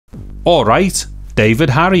Alright, David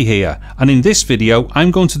Harry here, and in this video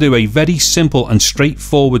I'm going to do a very simple and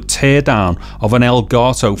straightforward teardown of an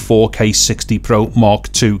Elgato 4K 60 Pro Mark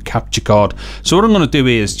II capture card. So what I'm going to do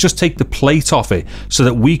is just take the plate off it so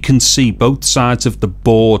that we can see both sides of the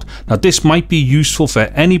board. Now this might be useful for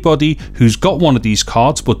anybody who's got one of these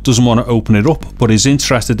cards but doesn't want to open it up but is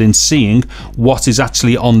interested in seeing what is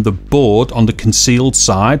actually on the board on the concealed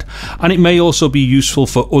side, and it may also be useful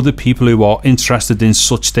for other people who are interested in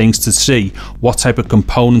such things to see what type of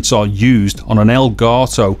components are used on an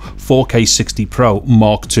Elgato 4K 60 Pro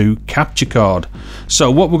Mark II capture card. So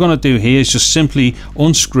what we're going to do here is just simply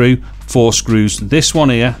unscrew 4 screws, this one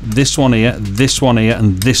here, this one here, this one here,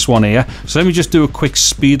 and this one here. So let me just do a quick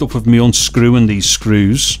speed up of me unscrewing these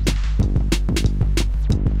screws.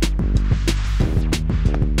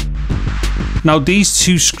 Now these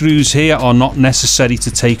 2 screws here are not necessary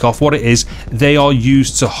to take off. What it is, they are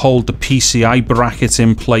used to hold the PCI bracket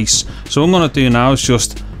in place. So what I'm going to do now is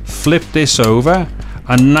just flip this over,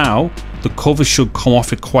 and now the cover should come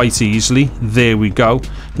off it quite easily. There we go.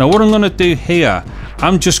 Now what I'm going to do here,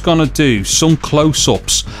 I'm just going to do some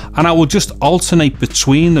close-ups, and I will just alternate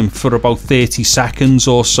between them for about 30 seconds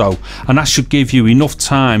or so, and that should give you enough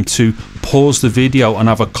time to pause the video and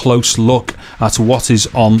have a close look at what is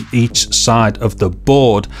on each side of the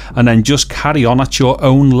board, and then just carry on at your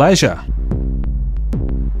own leisure.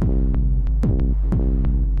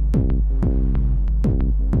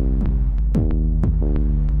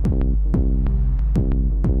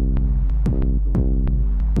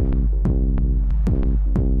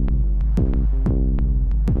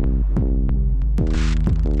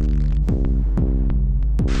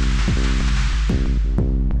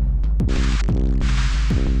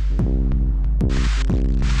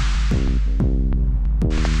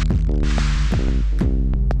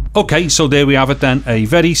 Okay, so there we have it then, a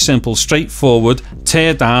very simple, straightforward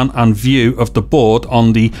tear down and view of the board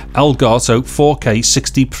on the Elgato 4K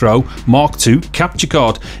 60 Pro Mark II capture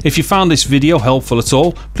card. If you found this video helpful at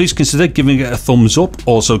all, please consider giving it a thumbs up.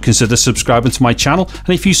 Also consider subscribing to my channel, and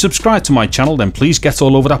if you subscribe to my channel then please get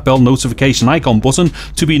all over that bell notification icon button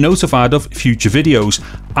to be notified of future videos.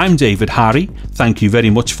 I'm David Harry, thank you very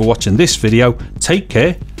much for watching this video, take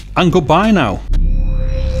care and goodbye now.